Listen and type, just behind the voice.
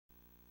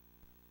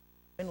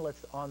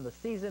winless on the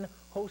season,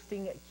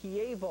 hosting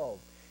Chievo.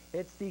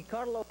 It's the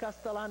Carlo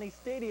Castellani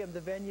Stadium, the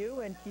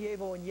venue, and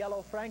Chievo in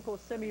yellow. Franco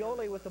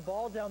Semioli with the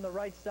ball down the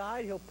right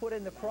side. He'll put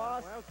in the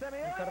cross.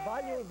 And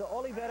Carvalho de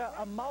Oliveira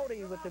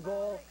Amauri with the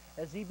goal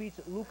as he beats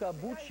Luca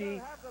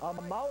Bucci.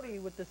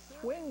 Amauri with the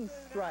swing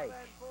strike.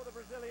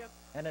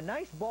 And a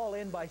nice ball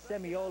in by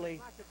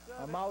Semioli.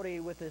 Amauri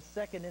with his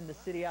second in the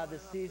Serie A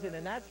this season,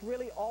 and that's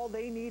really all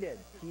they needed.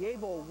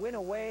 Chievo win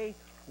away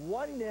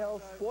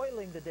 1-0,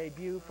 spoiling the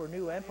debut for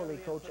new Empoli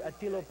coach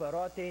Attilo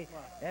Perotti.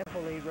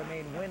 Empoli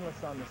remain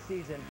winless on the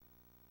season.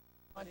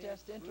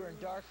 Contest Inter in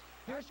dark.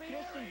 Here's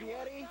Christian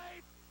Vieri.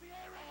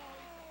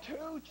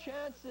 Two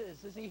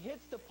chances as he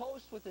hits the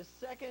post with his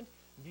second.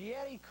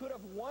 Vieri could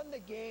have won the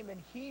game,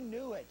 and he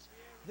knew it.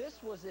 This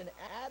was in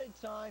added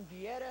time.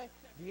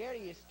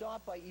 Vieri is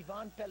stopped by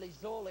Ivan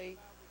Pellizzoli.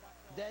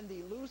 Then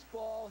the loose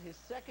ball, his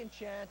second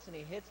chance, and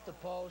he hits the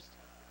post.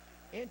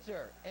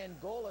 Inter and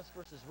goalless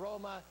versus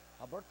Roma.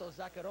 Alberto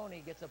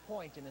Zaccaroni gets a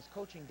point in his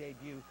coaching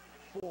debut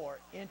for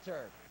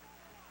Inter.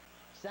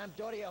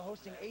 Sampdoria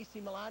hosting AC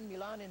Milan.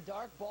 Milan in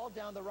dark. Ball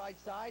down the right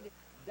side.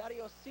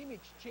 Dario Simic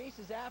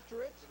chases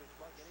after it.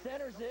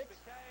 Centers it.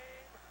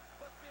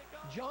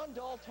 John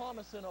Dahl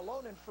Thomason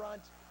alone in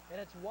front. And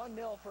it's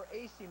 1-0 for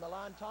AC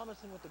Milan.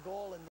 Thomason with the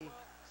goal in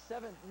the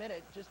 7th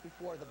minute just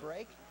before the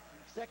break.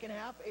 Second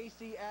half,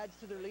 AC adds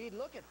to their lead.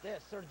 Look at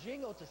this.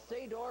 Serginho to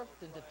Seedorf,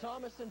 then to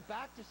Thomason,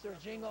 back to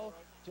Serginho,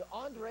 to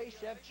Andrei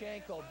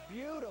Shevchenko.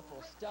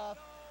 Beautiful stuff.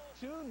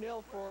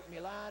 2-0 for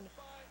Milan.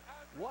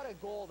 What a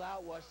goal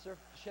that was.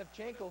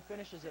 Shevchenko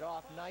finishes it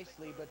off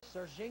nicely, but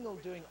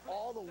Serginho doing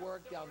all the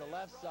work down the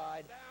left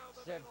side.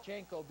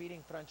 Shevchenko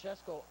beating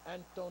Francesco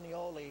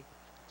Antonioli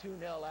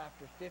 2-0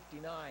 after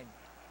 59.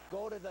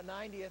 Go to the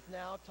 90th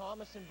now.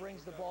 Thomason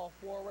brings the ball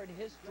forward.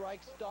 His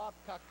strike stop.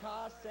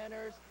 Kaká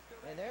centers.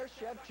 And there's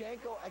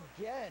Shevchenko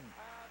again.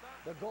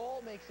 The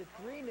goal makes it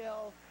 3-0.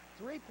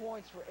 3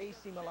 points for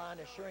AC Milan,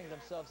 assuring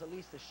themselves at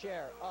least a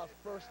share of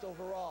first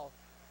overall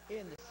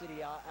in the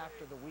Serie A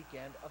after the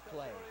weekend of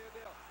play.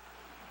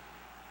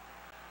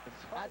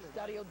 At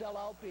Stadio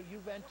dell'Alpi,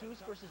 Juventus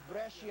versus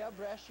Brescia.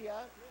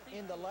 Brescia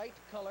in the light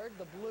colored,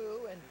 the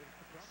blue, and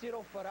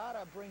Ciro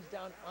Ferrara brings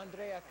down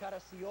Andrea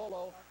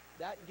Caracciolo.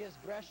 That gives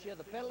Brescia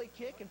the penalty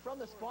kick, and from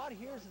the spot,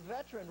 here's the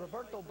veteran,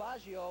 Roberto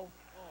Baggio.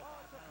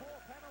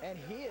 And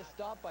he is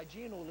stopped by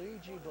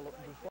Gianluigi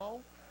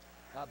Buffon.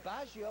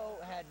 Baggio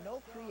had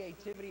no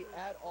creativity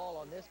at all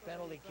on this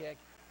penalty kick,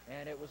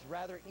 and it was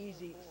rather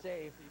easy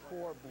save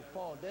for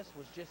Buffon. This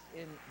was just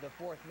in the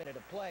 4th minute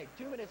of play.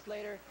 2 minutes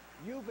later,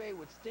 Juve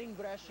would sting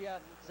Brescia.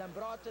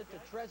 Zambrotta to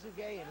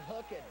Trezeguet, and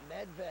look at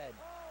Nedved.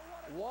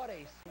 What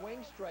a swing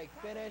strike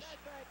finish.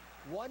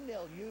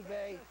 1-0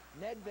 Juve.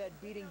 Nedved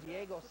beating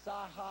Diego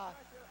Saha.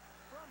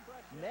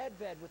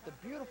 Nedved with the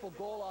beautiful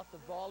goal off the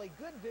volley.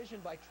 Good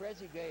vision by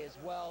Trezeguet as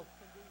well,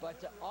 but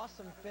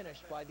awesome finish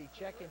by the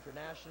Czech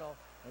international,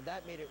 and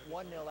that made it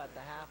 1-0 at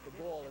the half, the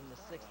goal in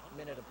the 6th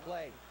minute of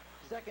play.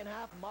 Second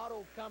half,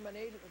 Mauro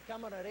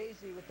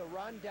Camoranesi with the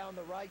run down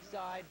the right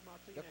side,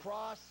 the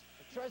cross,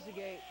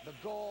 Trezeguet, the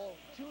goal,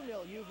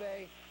 2-0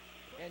 Juve,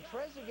 and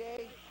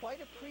Trezeguet quite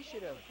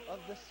appreciative of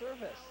the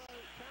service.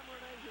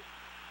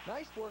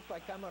 Nice work by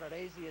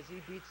Camoranesi as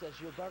he beats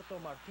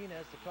Gilberto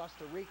Martinez, the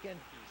Costa Rican.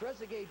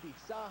 Trezeguet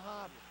beats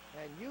Saha,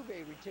 and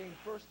Juve retained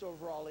first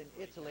overall in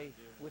Italy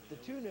with the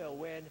 2-0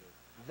 win,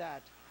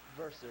 that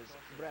versus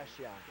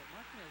Brescia.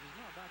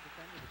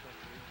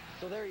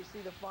 So there you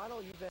see the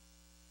final.